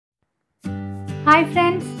Hi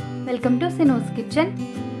friends, welcome to Sinuoos kitchen.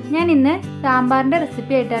 ഞാൻ ഇന്ന് സാമ്പാറിന്റെ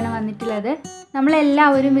recipe ആയിട്ടാണ് വന്നിട്ടുള്ളത്. നമ്മൾ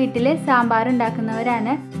എല്ലാവരും വീട്ടിൽ സാമ്പാർ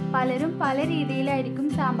ഉണ്ടാക്കുന്നവരാണ്. പലരും പല രീതിയിലായിരിക്കും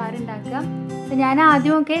സാമ്പാർ ഉണ്ടാക്കുക. അപ്പോൾ ഞാൻ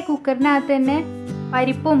ആദ്യമൊക്കെ കുക്കറിനകത്ത് തന്നെ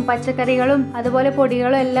പരിപ്പും പച്ചക്കറികളും അതുപോലെ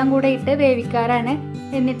പൊടികളും എല്ലാം കൂടെ ഇട്ട് വേവിക്കാറാണ്.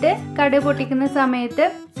 എന്നിട്ട് കടുക് പൊട്ടിക്കുന്ന സമയത്ത്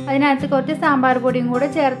അതിനകത്ത് കുറച്ച് സാമ്പാർ പൊടിയും കൂടെ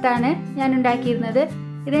ചേർത്താണ് ഞാൻ ഉണ്ടാക്കിയിരുന്നത്.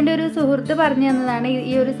 ഇതെൻ്റെ ഒരു സുഹൃത്ത് പറഞ്ഞു തന്നതാണ്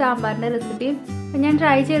ഈ ഒരു സാമ്പാറിൻ്റെ റെസിപ്പി. അപ്പോൾ ഞാൻ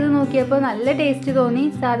ട്രൈ ചെയ്ത് നോക്കിയപ്പോൾ നല്ല ടേസ്റ്റ് തോന്നി.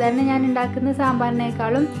 സാധാരണ ഞാൻ ഉണ്ടാക്കുന്ന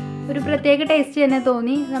സാമ്പാറിനേക്കാളും ഒരു പ്രത്യേക ടേസ്റ്റ് തന്നെ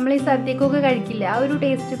തോന്നി. നമ്മൾ ഈ സദ്യക്കൊക്കെ കഴിക്കില്ല, ആ ഒരു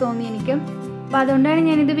ടേസ്റ്റ് തോന്നി എനിക്ക്. അപ്പോൾ അതുകൊണ്ടാണ്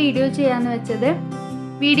ഞാനിത് വീഡിയോ ചെയ്യാമെന്ന് വെച്ചത്.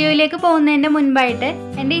 വീഡിയോയിലേക്ക് പോകുന്നതിൻ്റെ മുൻപായിട്ട്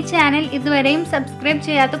എൻ്റെ ഈ ചാനൽ ഇതുവരെയും സബ്സ്ക്രൈബ്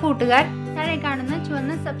ചെയ്യാത്ത കൂട്ടുകാർ താഴെ കാണുന്ന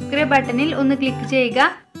ചുവന്ന സബ്സ്ക്രൈബ് ബട്ടണിൽ ഒന്ന് ക്ലിക്ക് ചെയ്യുക.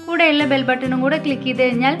 കൂടെയുള്ള ബെൽ ബട്ടണും കൂടെ ക്ലിക്ക് ചെയ്ത്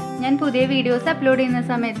കഴിഞ്ഞാൽ ഞാൻ പുതിയ വീഡിയോസ് അപ്ലോഡ് ചെയ്യുന്ന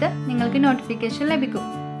സമയത്ത് നിങ്ങൾക്ക് നോട്ടിഫിക്കേഷൻ ലഭിക്കും.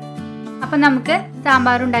 അപ്പം നമുക്ക്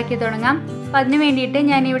സാമ്പാർ ഉണ്ടാക്കി തുടങ്ങാം. അപ്പം അതിന് വേണ്ടിയിട്ട്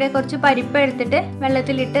ഞാനിവിടെ കുറച്ച് പരിപ്പ് എടുത്തിട്ട്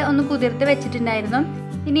വെള്ളത്തിലിട്ട് ഒന്ന് കുതിർത്ത് വെച്ചിട്ടുണ്ടായിരുന്നു.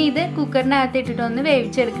 ഇനി ഇത് കുക്കറിനകത്ത് ഇട്ടിട്ട് ഒന്ന്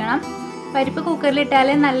വേവിച്ചെടുക്കണം. പരിപ്പ്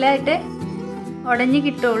കുക്കറിലിട്ടാലേ നല്ലതായിട്ട് ഉടഞ്ഞ്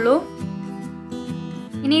കിട്ടുള്ളൂ.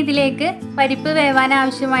 ഇനി ഇതിലേക്ക് പരിപ്പ് വേവാൻ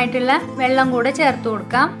ആവശ്യമായിട്ടുള്ള വെള്ളം കൂടെ ചേർത്ത്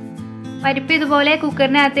കൊടുക്കാം. പരിപ്പ് ഇതുപോലെ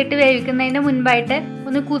കുക്കറിനകത്തിട്ട് വേവിക്കുന്നതിന് മുൻപായിട്ട്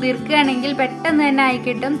ഒന്ന് കുതിർക്കുകയാണെങ്കിൽ പെട്ടെന്ന് തന്നെ ആയി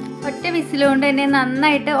കിട്ടും. ഒറ്റ വിസിലുകൊണ്ട് തന്നെ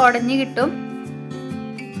നന്നായിട്ട് ഉടഞ്ഞു കിട്ടും.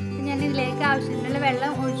 ഞാൻ ഇതിലേക്ക് ആവശ്യത്തിനുള്ള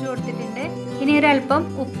വെള്ളം ഒഴിച്ചു കൊടുത്തിട്ടുണ്ട്. ഇനി ഒരല്പം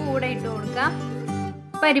ഉപ്പ് കൂടെ ഇട്ട് കൊടുക്കാം.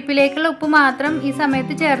 പരിപ്പിലേക്കുള്ള ഉപ്പ് മാത്രം ഈ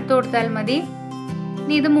സമയത്ത് ചേർത്ത് കൊടുത്താൽ മതി.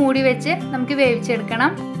 ഇനി ഇത് മൂടി വെച്ച് നമുക്ക്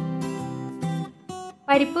വേവിച്ചെടുക്കണം.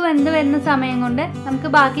 പരിപ്പ് വെന്ത് വരുന്ന സമയം കൊണ്ട്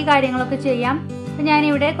നമുക്ക് ബാക്കി കാര്യങ്ങളൊക്കെ ചെയ്യാം. അപ്പം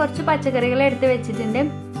ഞാനിവിടെ കുറച്ച് പച്ചക്കറികൾ എടുത്ത് വെച്ചിട്ടുണ്ട്.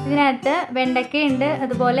 ഇതിനകത്ത് വെണ്ടയ്ക്കയുണ്ട്,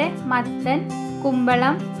 അതുപോലെ മത്തൻ,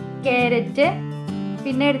 കുമ്പളം, ക്യാരറ്റ്,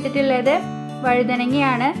 പിന്നെ എടുത്തിട്ടുള്ളത്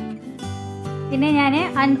വഴുതനങ്ങയാണ്. പിന്നെ ഞാൻ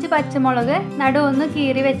 5 പച്ചമുളക് നടുവൊന്ന്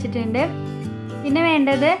കീറി വെച്ചിട്ടുണ്ട്. പിന്നെ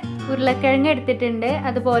വേണ്ടത് ഉരുളക്കിഴങ്ങ് എടുത്തിട്ടുണ്ട്,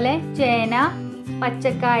 അതുപോലെ ചേന,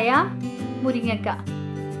 പച്ചക്കായ, മുരിങ്ങക്ക.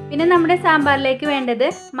 പിന്നെ നമ്മുടെ സാമ്പാറിലേക്ക് വേണ്ടത്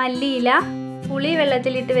മല്ലിയില, പുളി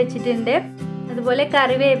വെള്ളത്തിലിട്ട് വെച്ചിട്ടുണ്ട്, അതുപോലെ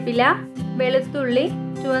കറിവേപ്പില, വെളുത്തുള്ളി,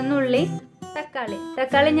 ചുവന്നുള്ളി,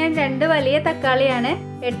 തക്കാളി ഞാൻ 2 വലിയ തക്കാളിയാണ്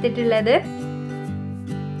എടുത്തിട്ടുള്ളത്.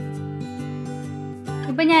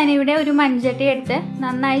 ഇപ്പം ഞാനിവിടെ ഒരു മൺചട്ടി എടുത്ത്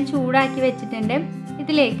നന്നായി ചൂടാക്കി വെച്ചിട്ടുണ്ട്.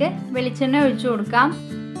 ഇതിലേക്ക് വെളിച്ചെണ്ണ ഒഴിച്ചു കൊടുക്കാം.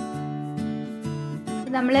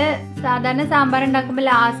 നമ്മൾ സാധാരണ സാമ്പാർ ഉണ്ടാക്കുമ്പോൾ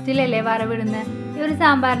ലാസ്റ്റിലല്ലേ വറവിടുന്നത്. ഈ ഒരു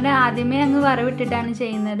സാമ്പാറിന് ആദ്യമേ അങ്ങ് വറവിട്ടിട്ടാണ്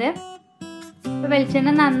ചെയ്യുന്നത്. ഇപ്പോൾ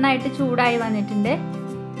വെളിച്ചെണ്ണ നന്നായിട്ട് ചൂടായി വന്നിട്ടുണ്ട്.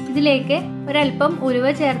 ഇതിലേക്ക് ഒരല്പം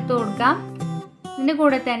ഉലുവ ചേർത്ത് കൊടുക്കാം. ഇതിൻ്റെ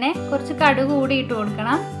കൂടെ തന്നെ കുറച്ച് കടുക് കൂടി ഇട്ട്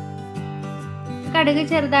കൊടുക്കണം. കടുക്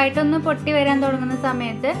ചെറുതായിട്ടൊന്ന് പൊട്ടി വരാൻ തുടങ്ങുന്ന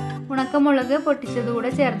സമയത്ത് ഉണക്കമുളക് പൊട്ടിച്ചത് കൂടെ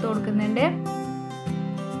ചേർത്ത് കൊടുക്കുന്നുണ്ട്.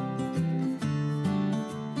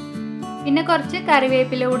 പിന്നെ കുറച്ച്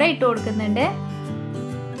കറിവേപ്പില കൂടെ ഇട്ട് കൊടുക്കുന്നുണ്ട്.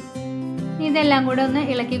 ഇതെല്ലാം കൂടെ ഒന്ന്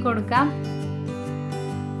ഇളക്കി കൊടുക്കാം.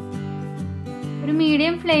 ഒരു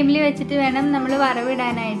മീഡിയം ഫ്ലെയിമിൽ വെച്ചിട്ട് വേണം നമ്മൾ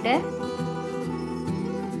വറവിടാനായിട്ട്.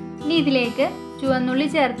 ഇനി ഇതിലേക്ക് ചുവന്നുള്ളി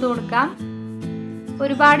ചേർത്ത് കൊടുക്കാം.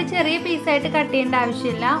 ഒരുപാട് ചെറിയ പീസായിട്ട് കട്ട് ചെയ്യേണ്ട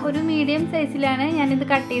ആവശ്യമില്ല. ഒരു മീഡിയം സൈസിലാണ് ഞാനിത്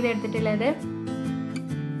കട്ട് ചെയ്തെടുത്തിട്ടുള്ളത്.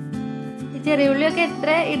 ഈ ചെറിയ ഉള്ളിയൊക്കെ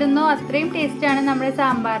എത്ര ഇടുന്നോ അത്രയും ടേസ്റ്റാണ് നമ്മുടെ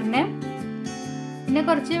സാമ്പാറിന്. പിന്നെ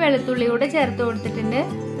കുറച്ച് വെളുത്തുള്ളി കൂടെ ചേർത്ത് കൊടുത്തിട്ടുണ്ട്.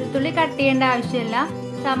 വെളുത്തുള്ളി കട്ട് ചെയ്യേണ്ട ആവശ്യമില്ല.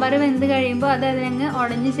 സാമ്പാർ വെന്ത് കഴിയുമ്പോൾ അത് അതിനങ്ങ്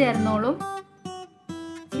ഉടഞ്ഞ് ചേർന്നോളും.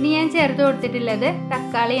 ഇനി ഞാൻ ചേർത്ത് കൊടുത്തിട്ടുള്ളത്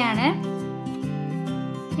തക്കാളിയാണ്.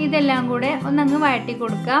 ഇതെല്ലാം കൂടെ ഒന്നങ്ങ് വഴറ്റി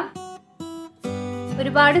കൊടുക്കാം.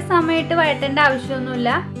 ഒരുപാട് സമയത്ത് വഴറ്റേണ്ട ആവശ്യമൊന്നുമില്ല,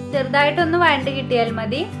 ചെറുതായിട്ടൊന്ന് വഴണ്ട് കിട്ടിയാൽ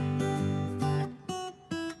മതി.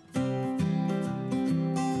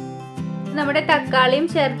 നമ്മുടെ തക്കാളിയും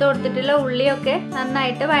ചേർത്ത് കൊടുത്തിട്ടുള്ള ഉള്ളിയൊക്കെ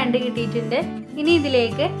നന്നായിട്ട് വഴണ്ട് കിട്ടിയിട്ടുണ്ട്. ഇനി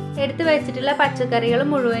ഇതിലേക്ക് എടുത്തു വെച്ചിട്ടുള്ള പച്ചക്കറികൾ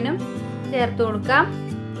മുഴുവനും ചേർത്ത് കൊടുക്കാം.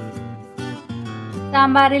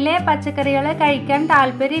 സാമ്പാറിലെ പച്ചക്കറികൾ കഴിക്കാൻ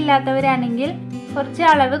താല്പര്യമില്ലാത്തവരാണെങ്കിൽ കുറച്ച്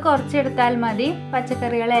അളവ് കുറച്ചെടുത്താൽ മതി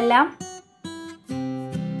പച്ചക്കറികളെല്ലാം.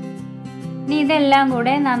 ഇനി ഇതെല്ലാം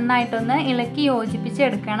കൂടെ നന്നായിട്ടൊന്ന് ഇളക്കി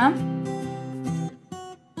യോജിപ്പിച്ചെടുക്കണം.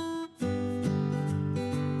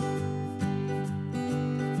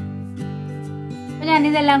 അപ്പോൾ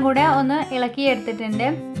ഞാനിതെല്ലാം കൂടെ ഒന്ന് ഇളക്കി എടുത്തിട്ടുണ്ട്.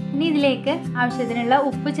 ഇനി ഇതിലേക്ക് ആവശ്യത്തിനുള്ള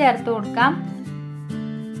ഉപ്പ് ചേർത്ത് കൊടുക്കാം.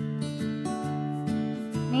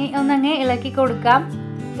 ഇനി ഒന്നങ്ങ് ഇളക്കി കൊടുക്കാം.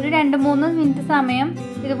 ഒരു 2-3 മിനിറ്റ് സമയം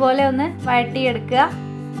ഇതുപോലെ ഒന്ന് വഴറ്റിയെടുക്കുക.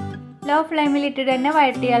 ലോ ഫ്ലെയിമിൽ ഇട്ടിട്ട് തന്നെ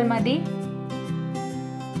വഴറ്റിയാൽ മതി.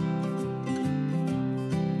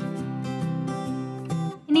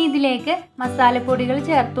 ഇനി ഇതിലേക്ക് മസാലപ്പൊടികൾ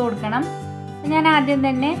ചേർത്ത് കൊടുക്കണം. ഞാൻ ആദ്യം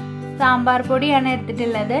തന്നെ സാമ്പാർ പൊടിയാണ്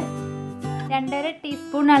എടുത്തിട്ടുള്ളത്. 2.5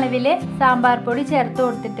 ടീസ്പൂൺ അളവിൽ സാമ്പാർ പൊടി ചേർത്ത്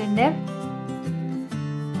കൊടുത്തിട്ടുണ്ട്.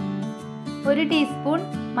 1 ടീസ്പൂൺ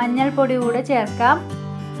മഞ്ഞൾപ്പൊടി കൂടെ ചേർക്കാം.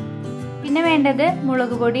 പിന്നെ വേണ്ടത്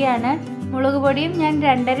മുളക് പൊടിയാണ്. മുളക് പൊടിയും ഞാൻ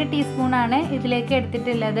 2.5 ടീസ്പൂണാണ് ഇതിലേക്ക്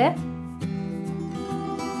എടുത്തിട്ടുള്ളത്.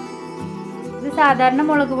 ഇത് സാധാരണ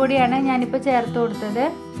മുളക് പൊടിയാണ് ഞാനിപ്പോൾ ചേർത്ത് കൊടുത്തത്.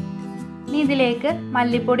 ഇനി ഇതിലേക്ക്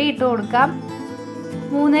മല്ലിപ്പൊടി ഇട്ട് കൊടുക്കാം.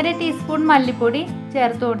 3.5 ടീസ്പൂൺ മല്ലിപ്പൊടി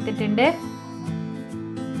ചേർത്ത് കൊടുത്തിട്ടുണ്ട്.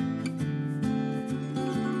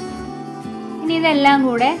 ഇനി ഇതെല്ലാം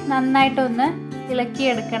കൂടെ നന്നായിട്ടൊന്ന്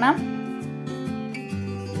ഇളക്കിയെടുക്കണം.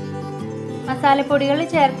 മസാലപ്പൊടികൾ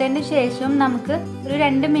ചേർത്തതിന് ശേഷം നമുക്ക് ഒരു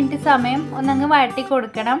 2 മിനിറ്റ് സമയം ഒന്നങ്ങ് വഴറ്റി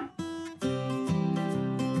കൊടുക്കണം.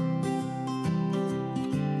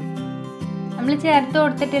 നമ്മൾ ചേർത്ത്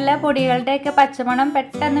കൊടുത്തിട്ടുള്ള പൊടികളുടെയൊക്കെ പച്ചമണം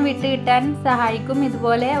പെട്ടെന്ന് വിട്ട് കിട്ടാൻ സഹായിക്കും.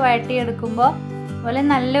 ഇതുപോലെ വഴറ്റിയെടുക്കുമ്പോൾ അതുപോലെ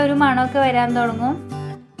നല്ലൊരു മണമൊക്കെ വരാൻ തുടങ്ങും.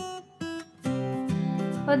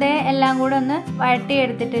 അപ്പോൾ ഇതേ എല്ലാം കൂടെ ഒന്ന്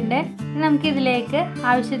വഴറ്റിയെടുത്തിട്ടുണ്ട്. ഇനി നമുക്കിതിലേക്ക്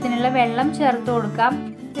ആവശ്യത്തിനുള്ള വെള്ളം ചേർത്ത് കൊടുക്കാം.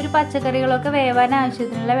 ഒരു പച്ചക്കറികളൊക്കെ വേവാൻ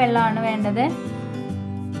ആവശ്യത്തിനുള്ള വെള്ളമാണ് വേണ്ടത്.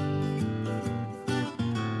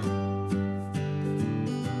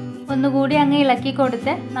 ഒന്നുകൂടി അങ്ങ് ഇളക്കി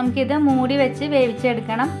കൊടുത്ത് നമുക്കിത് മൂടി വെച്ച്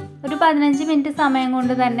വേവിച്ചെടുക്കണം. ഒരു 15 മിനിറ്റ് സമയം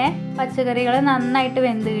കൊണ്ട് തന്നെ പച്ചക്കറികൾ നന്നായിട്ട്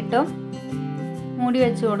വെന്ത് കിട്ടും. മൂടി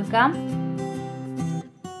വെച്ച് കൊടുക്കാം.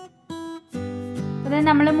 അത്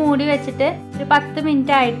നമ്മൾ മൂടി വെച്ചിട്ട് ഒരു 10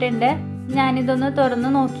 മിനിറ്റ് ആയിട്ടുണ്ട്. ഞാനിതൊന്ന് തുറന്ന്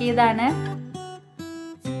നോക്കിയതാണ്.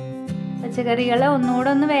 പച്ചക്കറികൾ ഒന്നുകൂടെ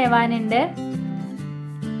ഒന്ന് വേവാനുണ്ട്.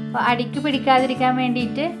 അപ്പോൾ അടിക്ക് പിടിക്കാതിരിക്കാൻ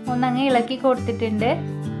വേണ്ടിയിട്ട് ഒന്നങ്ങ് ഇളക്കി കൊടുത്തിട്ടുണ്ട്.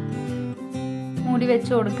 മൂടി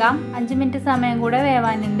വെച്ച് കൊടുക്കാം. 5 മിനിറ്റ് സമയം കൂടെ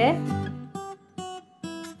വേവാനുണ്ട്.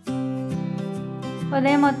 അപ്പോൾ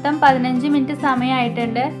അതേ മൊത്തം 15 മിനിറ്റ്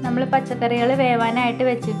സമയമായിട്ടുണ്ട് നമ്മൾ പച്ചക്കറികൾ വേവാനായിട്ട്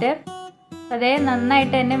വെച്ചിട്ട്. അതേ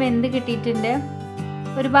നന്നായിട്ട് തന്നെ വെന്ത് കിട്ടിയിട്ടുണ്ട്.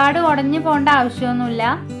 ഒരുപാട് ഉടഞ്ഞു പോകേണ്ട ആവശ്യമൊന്നുമില്ല.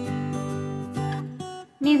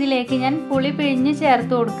 ഇനി ഇതിലേക്ക് ഞാൻ പുളി പിഴിഞ്ഞ്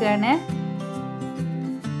ചേർത്ത് കൊടുക്കുകയാണ്.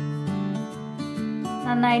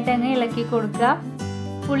 നന്നായിട്ട് അങ്ങ് ഇളക്കി കൊടുക്കുക.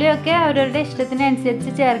 പുളിയൊക്കെ അവരവരുടെ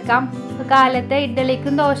ഇഷ്ടത്തിനനുസരിച്ച് ചേർക്കാം. ഇപ്പോൾ കാലത്ത്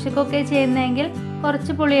ഇഡ്ഡലിക്കും ദോശക്കൊക്കെ ചെയ്യുന്നതെങ്കിൽ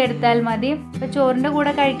കുറച്ച് പുളി എടുത്താൽ മതി. ഇപ്പോൾ ചോറിൻ്റെ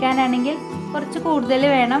കൂടെ കഴിക്കാനാണെങ്കിൽ കുറച്ച് കൂടുതൽ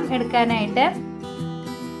വേണം എടുക്കാനായിട്ട്.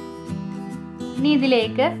 ഇനി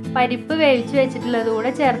ഇതിലേക്ക് പരിപ്പ് വേവിച്ച് വെച്ചിട്ടുള്ളത്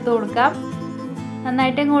കൂടെ ചേർത്ത് കൊടുക്കാം.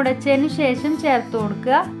 നന്നായിട്ട് ഉടച്ചതിന് ശേഷം ചേർത്ത്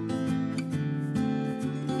കൊടുക്കുക.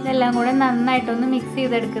 ഇതെല്ലാം കൂടെ നന്നായിട്ടൊന്ന് മിക്സ്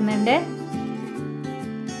ചെയ്തെടുക്കുന്നുണ്ട്.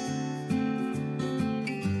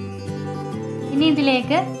 ഇനി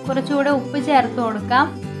ഇതിലേക്ക് കുറച്ചുകൂടെ ഉപ്പ് ചേർത്ത് കൊടുക്കാം.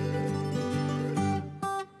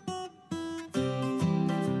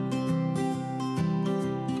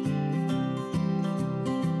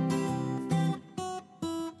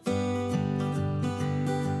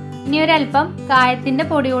 ഇനി ഒരല്പം കായത്തിൻ്റെ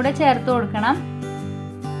പൊടി കൂടെ ചേർത്ത് കൊടുക്കണം.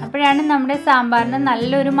 അപ്പോഴാണ് നമ്മുടെ സാമ്പാറിന്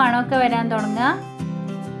നല്ലൊരു മണമൊക്കെ വരാൻ തുടങ്ങുക.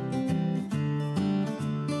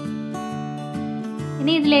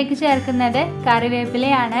 ഇനി ഇതിലേക്ക് ചേർക്കുന്നത്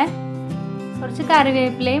കറിവേപ്പിലയാണ്. കുറച്ച്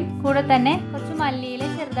കറിവേപ്പിലയും കൂടെ തന്നെ കുറച്ച് മല്ലിയില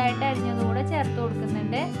ചെറുതായിട്ട് അരിഞ്ഞതുകൂടെ ചേർത്ത്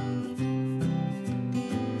കൊടുക്കുന്നുണ്ട്.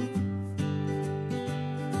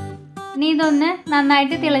 ഇനി ഇതൊന്ന്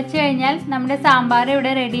നന്നായിട്ട് തിളച്ചു കഴിഞ്ഞാൽ നമ്മുടെ സാമ്പാർ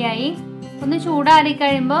ഇവിടെ റെഡിയായി. ഒന്ന് ചൂടാറി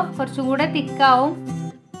കഴിയുമ്പോൾ കുറച്ചുകൂടെ തിക്കാവും.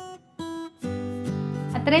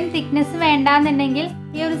 അത്രയും തിക്നെസ് വേണ്ടാന്നുണ്ടെങ്കിൽ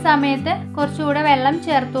ഈ ഒരു സമയത്ത് കുറച്ചുകൂടെ വെള്ളം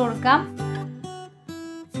ചേർത്ത് കൊടുക്കാം.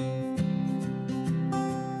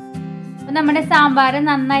 അപ്പോൾ നമ്മുടെ സാമ്പാർ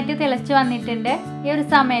നന്നായിട്ട് തിളച്ച് വന്നിട്ടുണ്ട്. ഈ ഒരു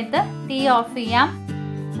സമയത്ത് തീ ഓഫ് ചെയ്യാം.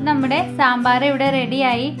 നമ്മുടെ സാമ്പാർ ഇവിടെ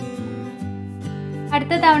റെഡിയായി.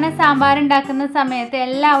 അടുത്ത തവണ സാമ്പാർ ഉണ്ടാക്കുന്ന സമയത്ത്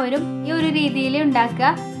എല്ലാവരും ഈ ഒരു രീതിയിൽ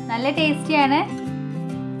ഉണ്ടാക്കുക. നല്ല ടേസ്റ്റിയാണ്.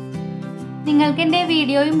 നിങ്ങൾക്ക് എൻ്റെ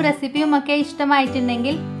വീഡിയോയും റെസിപ്പിയും ഒക്കെ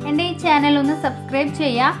ഇഷ്ടമായിട്ടുണ്ടെങ്കിൽ എൻ്റെ ഈ ചാനൽ ഒന്ന് സബ്സ്ക്രൈബ്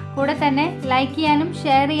ചെയ്യുക. കൂടെ തന്നെ ലൈക്ക് ചെയ്യാനും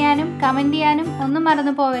ഷെയർ ചെയ്യാനും കമൻറ്റ് ചെയ്യാനും ഒന്നും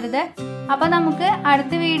മറന്നു പോകരുത്. അപ്പോൾ നമുക്ക്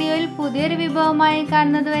അടുത്ത വീഡിയോയിൽ പുതിയൊരു വിഭവമായി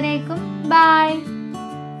കാണുന്നത് വരേക്കും ബൈ.